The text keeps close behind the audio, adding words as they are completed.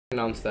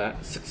Announce that.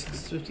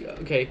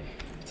 Okay,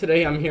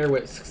 today I'm here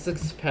with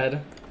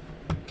Cxped.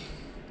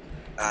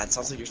 It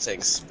sounds like you're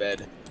saying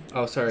sped.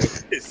 Oh, sorry.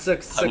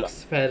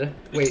 Cxped.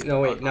 Wait, no,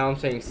 wait. Now I'm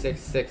saying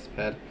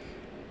Cxped.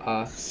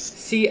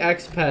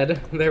 Cxped.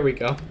 There we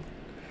go.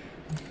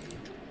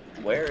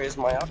 Where is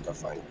my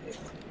Optifine?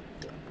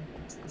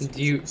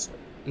 Do you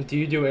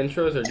do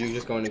intros or do you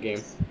just go in the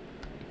game?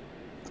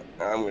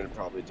 I'm gonna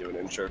probably do an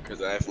intro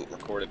because I haven't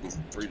recorded in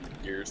 3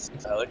 years.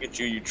 Look at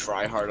you, you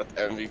try hard at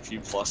the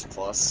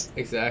MVP++.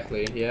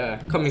 Exactly.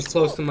 Yeah. Coming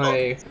close to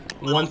my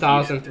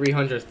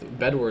 1,300th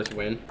bedwars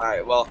win.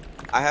 Alright, well,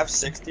 I have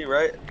 60,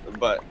 right?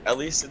 But at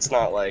least it's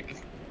not like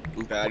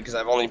bad because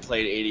I've only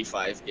played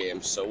 85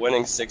 games, so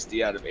winning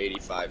 60 out of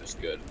 85 is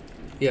good.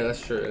 Yeah, that's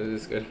true. It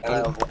is good. And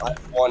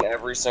I've won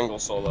every single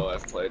solo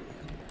I've played.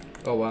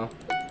 Oh wow.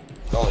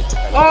 Only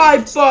 10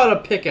 I bought a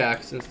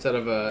pickaxe instead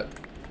of a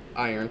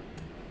iron.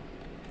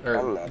 Or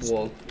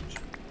wool.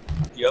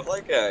 Do you have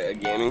like a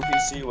gaming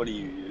PC? What do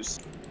you use?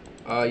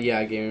 Yeah,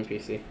 a gaming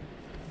PC.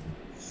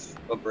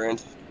 What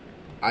brand?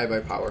 I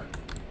buy power.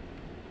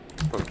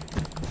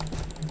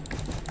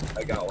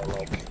 I got one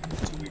like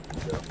 2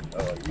 weeks ago.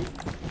 Oh, you?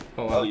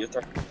 Oh, wow. Oh, you're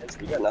 30 minutes.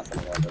 We got nothing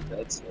on the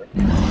bed, sir.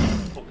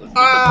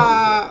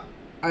 I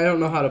don't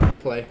know how to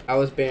play. I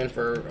was banned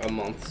for a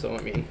month, so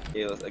I mean.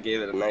 I gave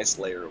it a nice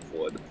layer of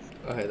wood.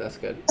 Okay, that's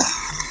good.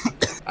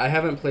 I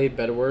haven't played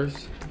Bed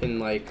Wars in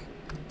like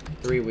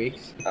 3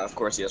 weeks. Of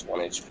course, he has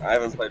 1 HP. I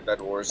haven't played Bed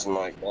Wars in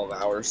like 12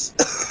 hours.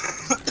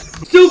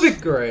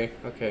 Stupid gray.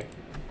 Okay.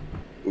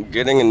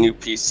 Getting a new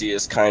PC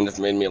has kind of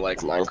made me like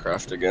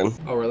Minecraft again.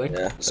 Oh, really?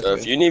 Yeah. That's So good.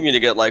 if you need me to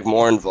get like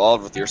more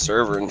involved with your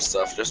server and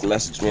stuff, just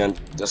message me on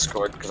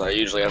Discord because I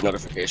usually have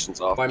notifications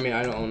off. I mean,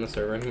 I don't own the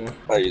server anymore.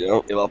 Oh, you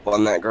don't? Give up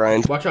on that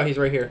grind. Watch out, he's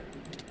right here.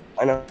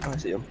 I know. I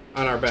see him.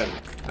 On our bed.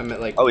 I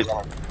meant like. Oh, he's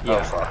on. Yeah.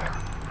 Oh,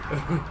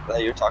 fuck.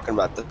 You're talking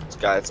about this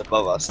guy that's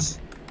above us.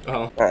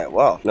 Oh. Alright,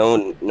 well,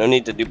 no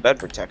need to do bed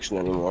protection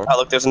anymore. Oh,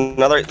 look, there's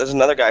another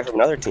guy from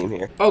another team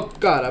here. Oh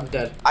god, I'm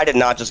dead. I did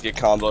not just get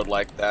comboed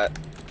like that.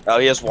 Oh,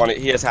 he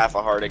has half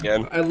a heart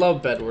again. I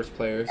love Bed Wars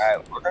players.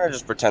 Alright, we're gonna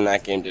just pretend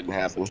that game didn't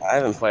happen. I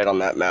haven't played on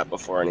that map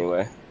before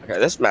anyway. Okay,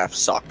 this map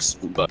sucks,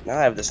 but now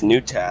I have this new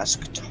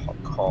task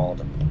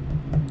called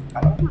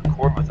I don't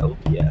record with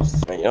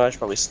OBS. You know, I should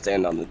probably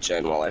stand on the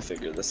gen while I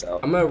figure this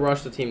out. I'm gonna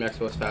rush the team next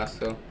to us fast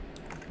though.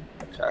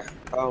 Okay.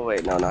 Oh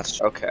wait, no, not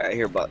okay. I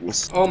hear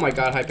buttons. Oh my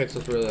god,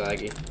 Hypixel's really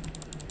laggy.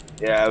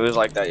 Yeah, it was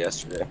like that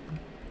yesterday.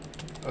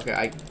 Okay,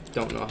 I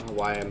don't know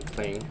why I'm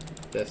playing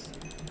this.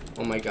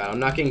 Oh my god, I'm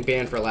not getting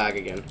banned for lag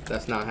again.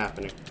 That's not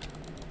happening.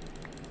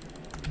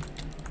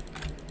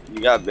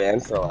 You got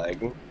banned for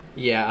lagging?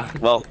 Yeah.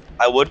 Well,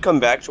 I would come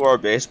back to our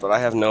base, but I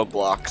have no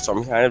block, so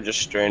I'm kind of just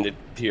stranded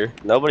here.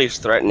 Nobody's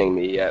threatening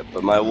me yet,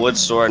 but my wood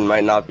sword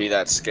might not be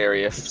that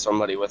scary if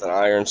somebody with an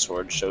iron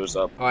sword shows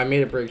up. Oh, I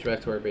made a bridge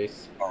back to our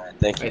base. Alright,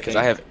 thank you, because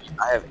I have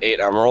 8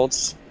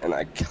 emeralds, and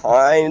I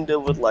kind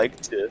of would like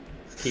to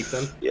keep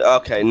them. Yeah,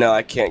 okay, no,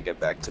 I can't get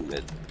back to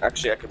mid.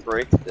 Actually, I can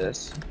break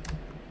this.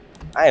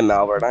 I am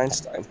Albert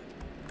Einstein.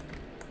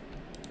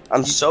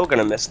 I'm so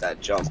gonna miss that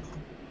jump.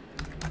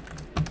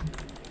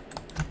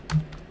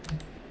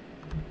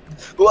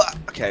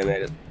 Okay, I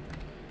made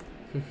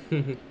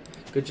it.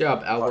 Good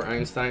job, Albert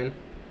Einstein.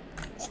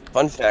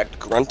 Fun fact,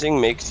 grunting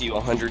makes you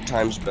 100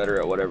 times better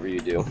at whatever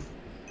you do.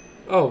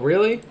 Oh,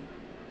 really?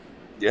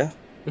 Yeah.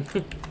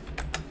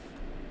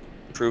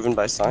 Proven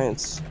by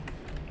science.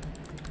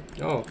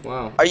 Oh,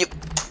 wow. Are you...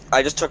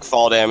 I just took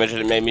fall damage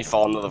and it made me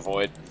fall into the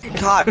void.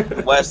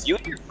 God, Wes, you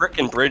and your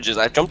frickin' bridges.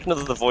 I jumped into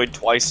the void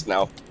twice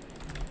now.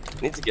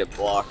 I need to get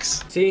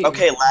blocks. See?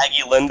 Okay,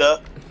 laggy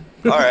Linda.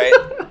 Alright.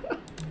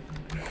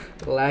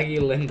 Laggy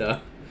Linda.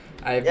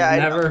 I've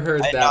never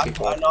heard that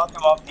before. I knocked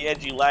him off the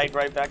edge, he lagged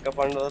right back up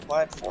onto the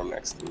platform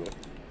next to me.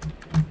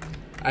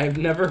 I've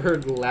never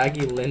heard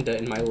laggy Linda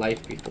in my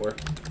life before.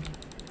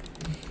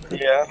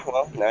 Yeah,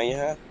 well, now you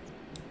have.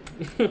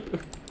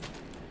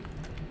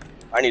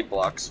 I need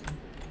blocks.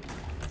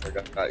 I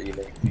forgot you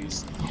make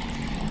these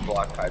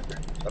block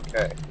hybrids.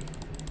 Okay.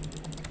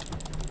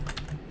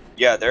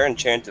 Yeah, they're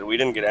enchanted. We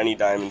didn't get any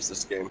diamonds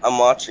this game. I'm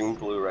watching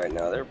blue right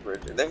now. They're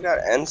pretty. They've got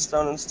end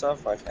stone and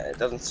stuff. Okay, it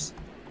doesn't.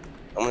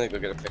 I'm gonna go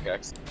get a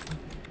pickaxe.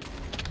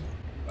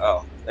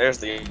 Oh, there's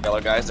the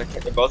yellow guys.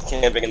 They're both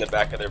camping in the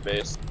back of their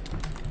base.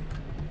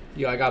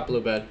 Yo, I got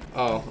blue bed.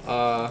 Oh,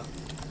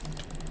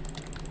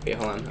 wait,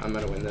 hold on. I'm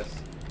gonna win this.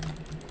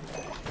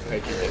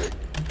 Okay, just